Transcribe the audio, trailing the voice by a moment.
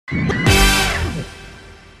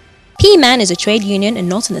Pman is a trade union and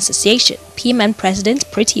not an association. Pman President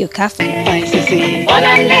Pretty Okafor.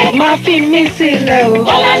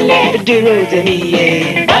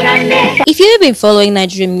 If you have been following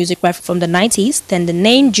Nigerian music right from the 90s, then the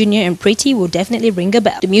name Junior and Pretty will definitely ring a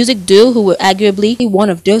bell. The music duo, who were arguably one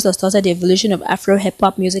of those that started the evolution of Afro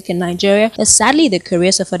hip-hop music in Nigeria, but sadly their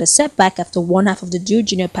career suffered a setback after one half of the duo,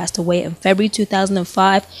 Junior, passed away in February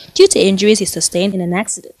 2005 due to injuries he sustained in an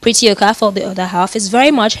accident. Pretty Okafor, the other half, is very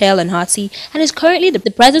much hale and hearty and is currently the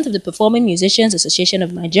president of the Performing Musicians Association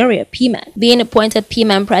of Nigeria, Pman. Being appointed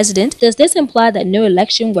Pman president, does this imply that no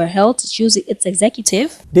election were held to choose its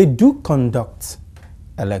executive? They do conduct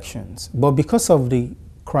elections, but because of the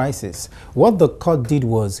crisis, what the court did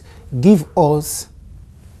was give us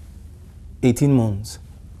 18 months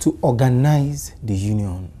to organize the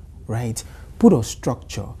union, right? Put a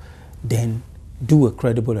structure, then do a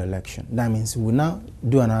credible election. That means we'll now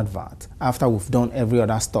do an advert after we've done every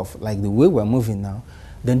other stuff, like the way we're moving now,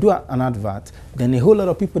 then do an advert, then a whole lot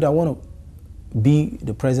of people that want to be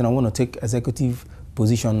the president, want to take executive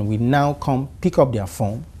position, we now come pick up their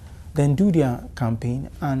form, then do their campaign,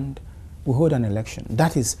 and we hold an election.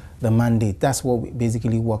 That is the mandate. That's what we're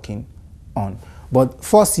basically working on. But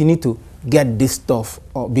first you need to get this stuff,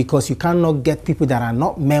 because you cannot get people that are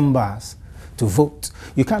not members to vote.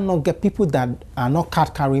 You cannot get people that are not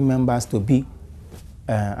card-carrying members to be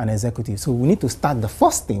an executive. So we need to start the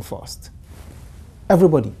first thing first.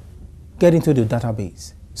 Everybody, get into the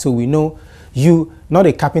database. So we know you, not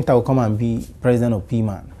a carpenter will come and be president of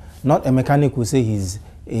Pman. Not a mechanic will say he's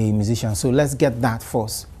a musician. So let's get that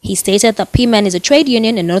first. He stated that Pman is a trade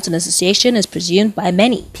union and not an association as presumed by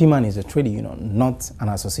many. Pman is a trade union, not an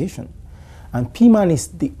association. And Pman is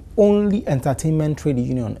the only entertainment trade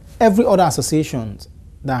union. Every other association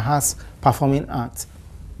that has performing arts,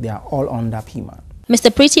 they are all under Pman.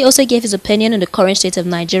 Mr. Pretty also gave his opinion on the current state of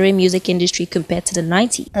Nigerian music industry compared to the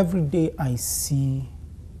 90s. Every day I see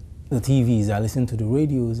the TVs, I listen to the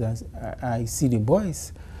radios, I see the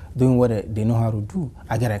boys doing what they know how to do.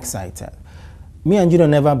 I get excited. Me and Junior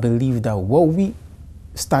never believed that what we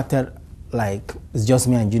started, like it's just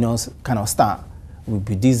me and Junior's kind of star, would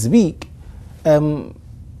be this big.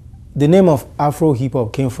 The name of Afro hip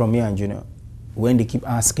hop came from me and Junior. When they keep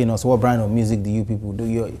asking us, what brand of music do you people do?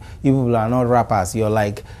 You people are not rappers. You're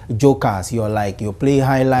like jokers. You play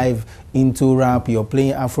high life into rap. You're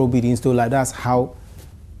playing Afrobeat into like. That's how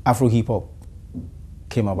Afro hip hop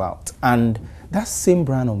came about. And that same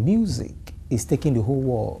brand of music is taking the whole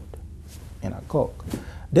world in a cock.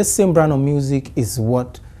 This same brand of music is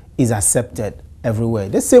what is accepted everywhere.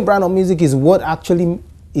 This same brand of music is what actually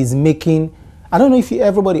is making. I don't know if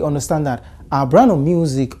everybody understand that our brand of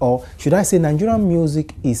music, or should I say Nigerian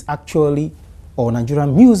music, is actually, or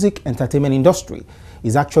Nigerian music entertainment industry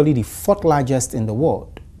is actually the 4th largest in the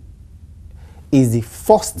world. Is the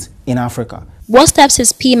 1st in Africa. What steps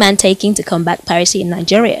is Pman taking to combat piracy in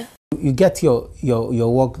Nigeria? You get your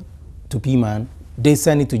work to Pman, they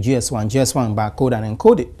send it to GS1, GS1 barcode and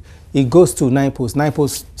encode it. It goes to NIPOST,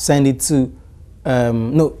 NIPOST send it to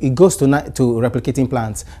it goes to replicating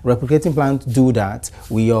plants. Replicating plants do that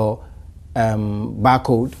with your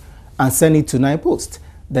barcode and send it to NIPOST.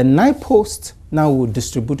 The NIPOST now will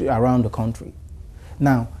distribute it around the country.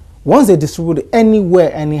 Now, once they distribute it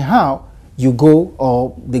anywhere, anyhow, you go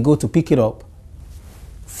or they go to pick it up,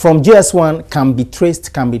 from GS1 can be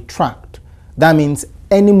traced, can be tracked. That means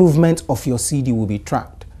any movement of your CD will be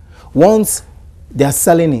tracked. Once they are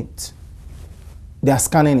selling it, they are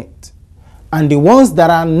scanning it. And the ones that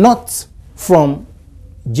are not from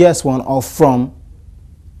GS1 or from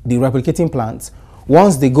the replicating plants,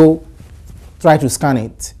 once they go try to scan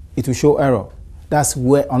it, it will show error. That's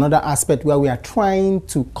where another aspect where we are trying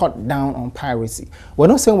to cut down on piracy. We're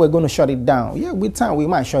not saying we're going to shut it down. Yeah, with time we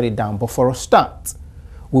might shut it down, but for a start,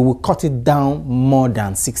 we will cut it down more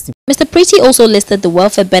than 60%. Mr. Pretty also listed the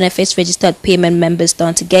welfare benefits registered Pman members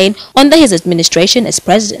stand to gain under his administration as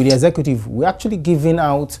president. With the executive, we're actually giving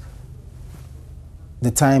out the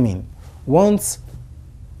timing. Once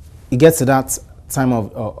it gets to that time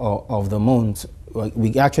of the month,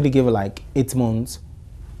 we actually give it like 8 months,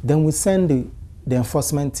 then we send the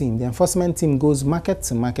enforcement team. The enforcement team goes market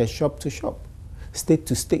to market, shop to shop, state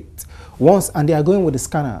to state. And they are going with the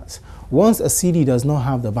scanners. Once a CD does not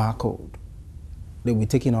have the barcode, they'll be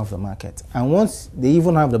taken off the market. And once they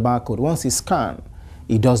even have the barcode, once it's scanned,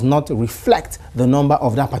 it does not reflect the number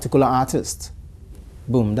of that particular artist.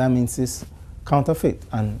 Boom, that means it's counterfeit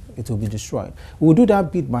and it will be destroyed. We'll do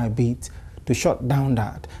that bit by bit to shut down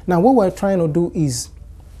that. Now what we're trying to do is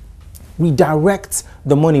redirect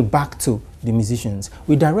the money back to the musicians.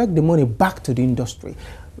 We direct the money back to the industry.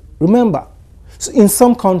 Remember, so in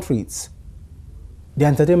some countries, the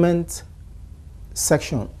entertainment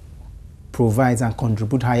section provides and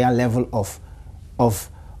contribute higher level of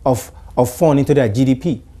fund into their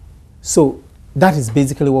GDP. So that is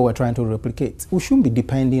basically what we're trying to replicate. We shouldn't be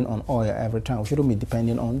depending on oil every time. We shouldn't be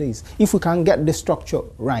depending on this. If we can get the structure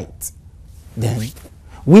right, then,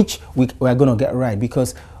 which we're going to get right,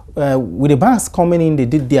 because with the banks coming in, they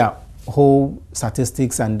did their whole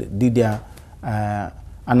statistics and did their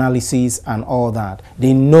analysis and all that.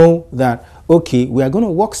 They know that, okay, we are going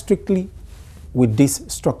to work strictly with this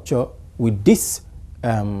structure, with this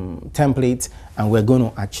template, and we're going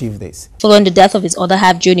to achieve this. Following the death of his other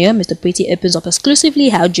half, Junior, Mr. Pretty opens up exclusively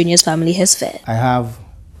how Junior's family has fared. I have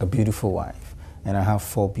a beautiful wife, and I have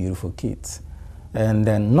 4 beautiful kids. And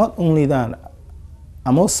then not only that,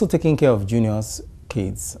 I'm also taking care of Junior's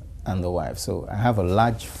kids and the wife. So I have a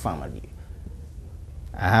large family.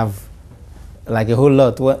 I have like a whole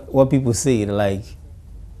lot. What people say, like,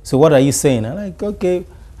 so what are you saying? I'm like, okay,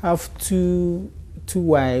 I have two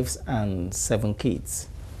wives and 7 kids.